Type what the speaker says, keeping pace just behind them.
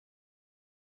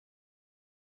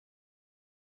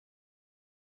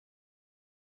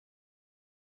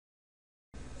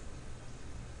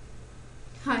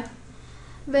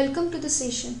Welcome to the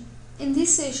session. In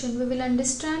this session, we will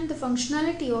understand the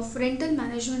functionality of rental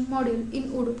management module in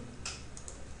Odoo.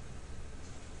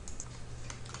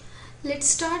 Let's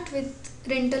start with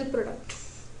rental product.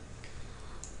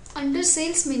 Under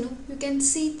sales menu, you can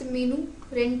see the menu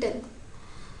rental.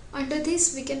 Under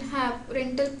this, we can have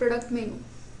rental product menu.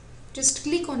 Just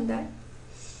click on that.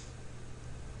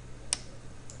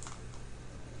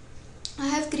 I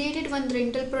have created one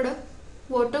rental product,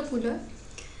 water cooler.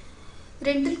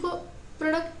 Rental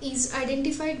product is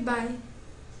identified by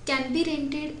can be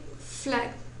rented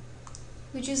flag,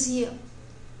 which is here,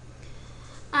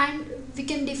 and we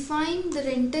can define the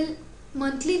rental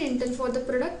monthly rental for the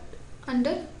product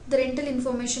under the rental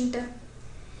information tab.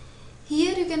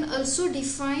 Here you can also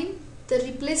define the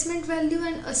replacement value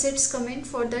and assets comment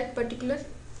for that particular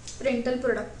rental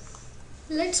product.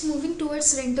 Let's moving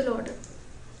towards rental order.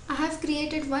 I have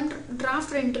created one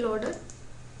draft rental order.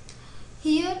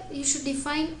 Here you should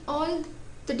define all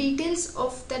the details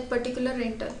of that particular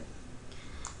rental.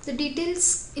 The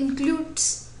details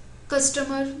includes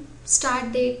customer,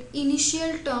 start date,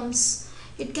 initial terms.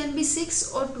 It can be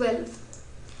 6 or 12.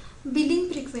 Billing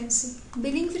frequency.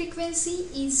 Billing frequency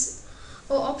is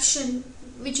an option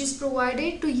which is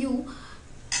provided to you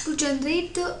to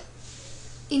generate the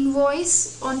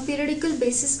invoice on periodical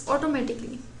basis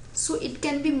automatically. So it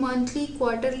can be monthly,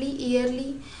 quarterly,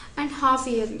 yearly and half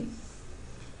yearly.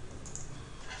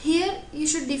 Here you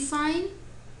should define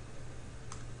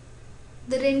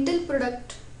the rental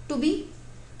product to be,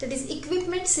 that is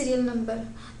equipment serial number,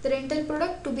 the rental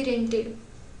product to be rented.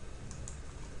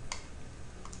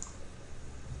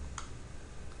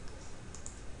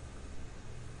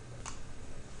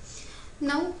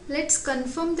 Now let's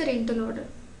confirm the rental order.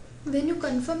 When you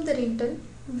confirm the rental,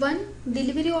 one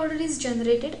delivery order is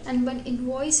generated and one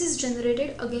invoice is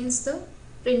generated against the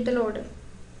rental order.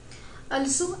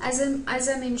 Also, as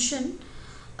I mentioned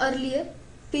earlier,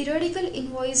 periodical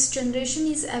invoice generation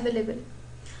is available.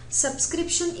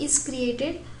 Subscription is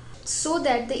created so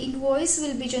that the invoice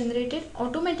will be generated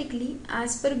automatically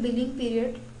as per billing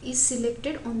period is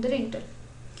selected on the rental.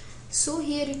 So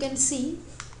here you can see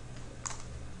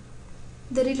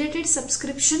the related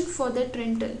subscription for that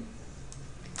rental.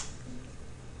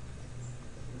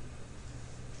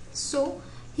 So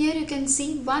here you can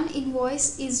see one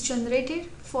invoice is generated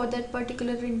for that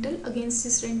particular rental against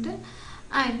this rental,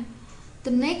 and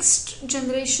the next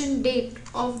generation date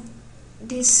of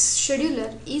this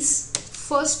scheduler is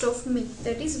 1st of May,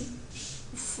 that is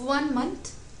 1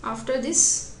 month after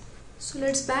this. So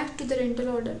let's back to the rental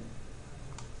order,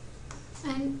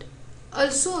 and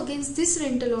also against this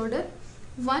rental order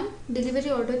one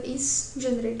delivery order is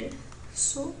generated.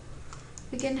 So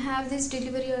we can have this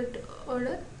delivery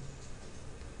order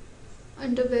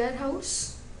under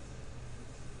warehouse.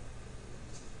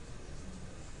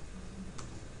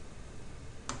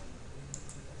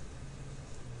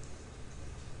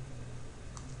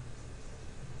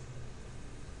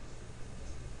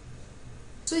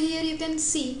 So here you can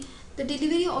see the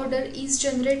delivery order is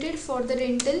generated for the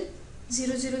rental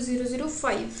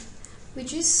 00005,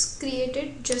 which is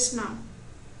created just now.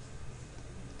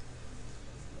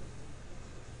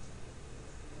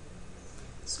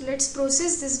 So let's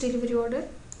process this delivery order.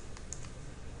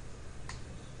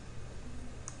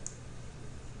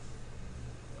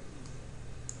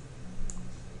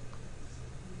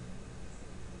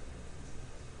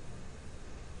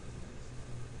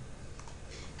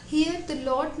 Here the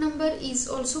lot number is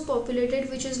also populated,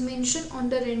 which is mentioned on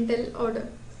the rental order.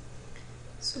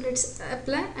 So let's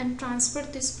apply and transfer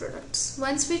these products.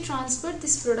 Once we transfer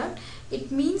this product, it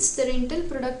means the rental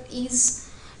product is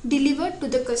delivered to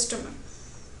the customer.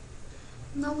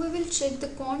 Now we will check the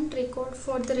count record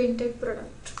for the rented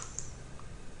product.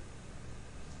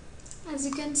 As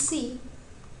you can see,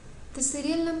 the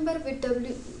serial number with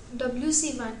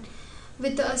WC1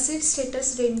 with the asset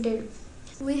status rented.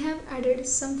 We have added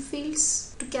some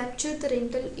fields to capture the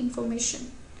rental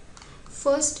information.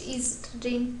 First is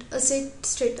rent asset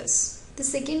status. The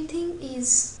second thing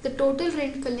is the total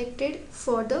rent collected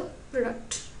for the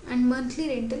product and monthly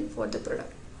rental for the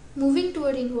product. Moving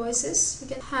toward invoices,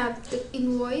 we can have the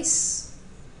invoice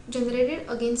generated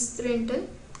against the rental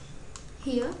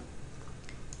here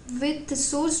with the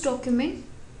source document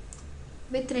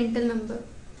with rental number.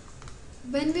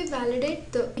 When we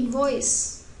validate the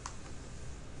invoice,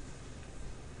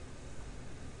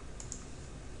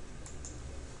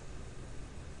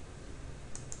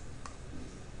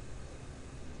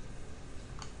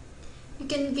 you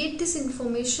can get this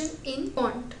information in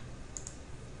font.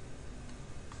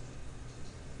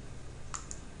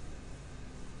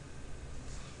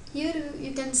 Here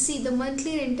you can see the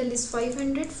monthly rental is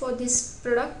 500 for this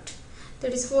product,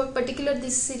 that is for particular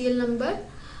this serial number,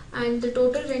 and the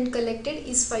total rent collected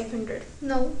is 500.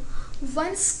 Now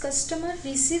once customer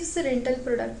receives the rental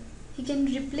product, he can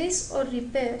replace or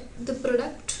repair the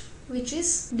product which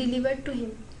is delivered to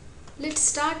him. Let's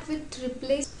start with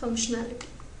replace functionality.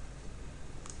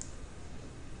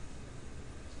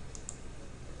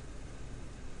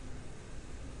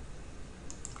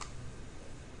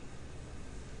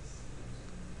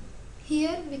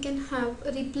 Here we can have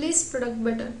a replace product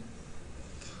button.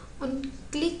 On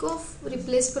click of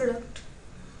replace product,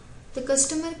 the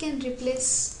customer can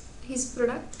replace his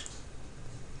product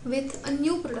with a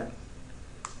new product.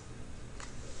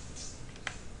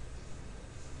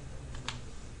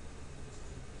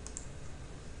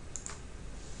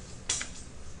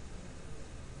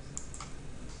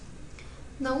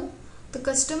 Now the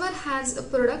customer has a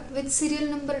product with serial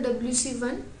number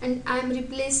WC1 and I am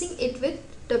replacing it with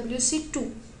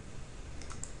WC2.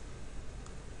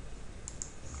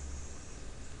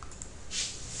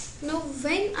 Now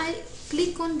when I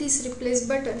click on this replace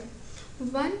button,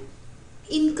 one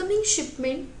incoming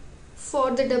shipment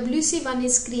for the WC1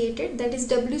 is created, that is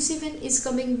WC1 is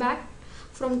coming back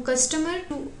from customer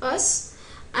to us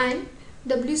and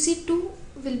WC2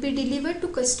 will be delivered to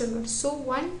customer. So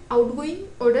one outgoing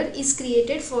order is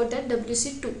created for that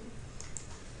WC2.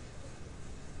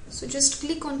 So just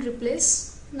click on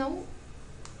replace. Now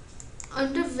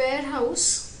under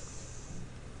warehouse,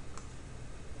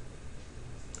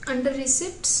 under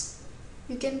receipts,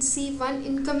 you can see one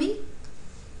incoming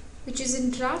which is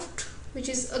in draft, which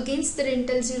is against the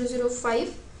rental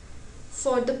 005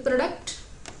 for the product.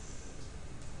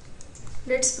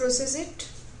 Let's process it.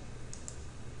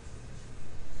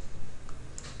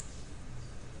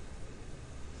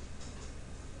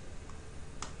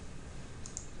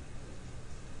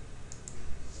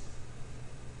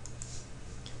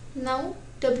 Now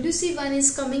WC1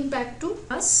 is coming back to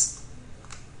us,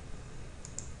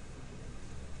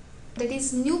 that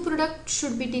is new product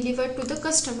should be delivered to the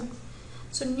customer.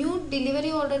 So new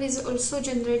delivery order is also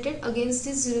generated against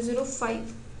this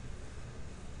 005.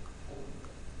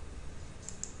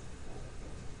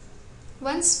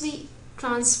 Once we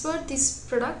transfer this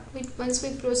product, once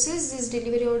we process this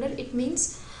delivery order, it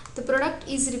means the product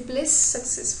is replaced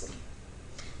successfully.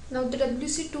 Now the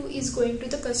WC2 is going to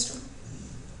the customer.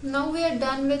 Now we are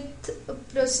done with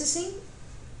processing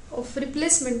of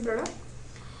replacement product.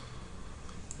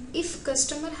 If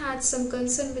customer has some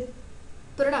concern with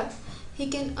product, he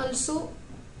can also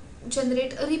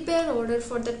generate a repair order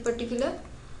for that particular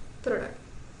product.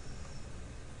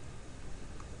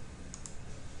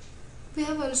 We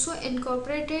have also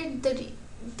incorporated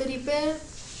the repair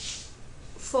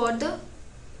for the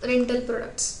rental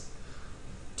products.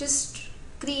 Just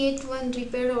create one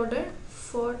repair order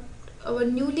for our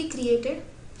newly created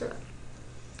product.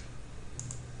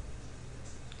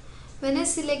 When I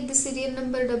select the serial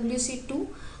number WC2,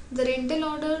 the rental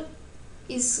order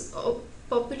is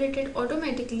populated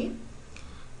automatically,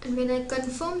 and when I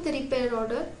confirm the repair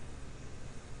order,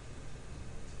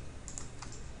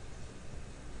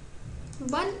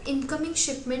 one incoming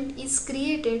shipment is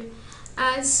created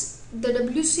as the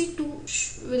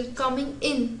WC2 will coming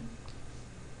in.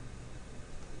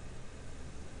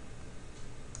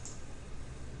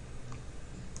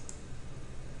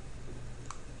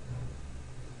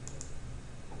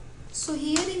 So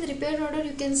here in the repair order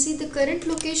you can see the current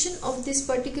location of this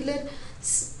particular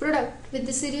product with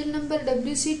the serial number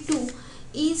WC2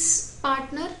 is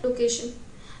partner location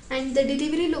and the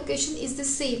delivery location is the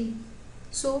same.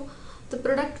 So the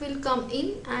product will come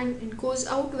in and it goes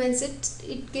out once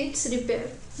it gets repaired.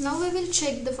 Now we will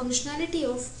check the functionality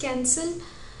of cancel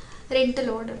rental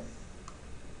order.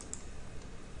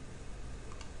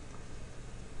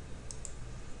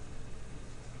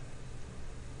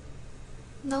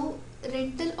 Now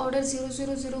rental order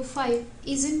 0005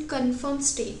 is in confirmed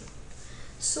state.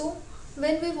 So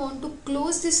when we want to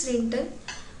close this rental,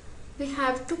 we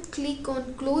have to click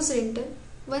on close rental.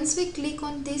 Once we click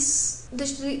on this, the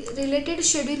related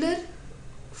scheduler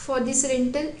for this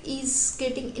rental is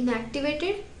getting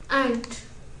inactivated and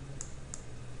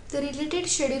the related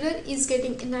scheduler is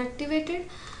getting inactivated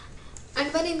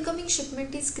and one incoming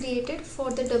shipment is created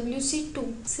for the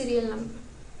WC2 serial number.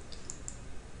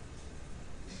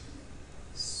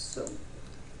 So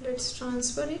let's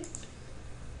transfer it.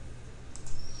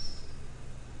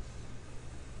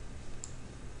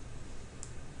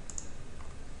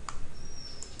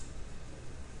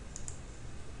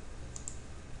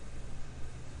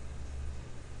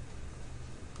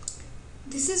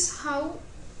 This is how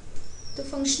the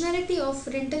functionality of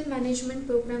rental management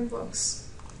program works.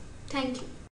 Thank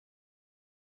you.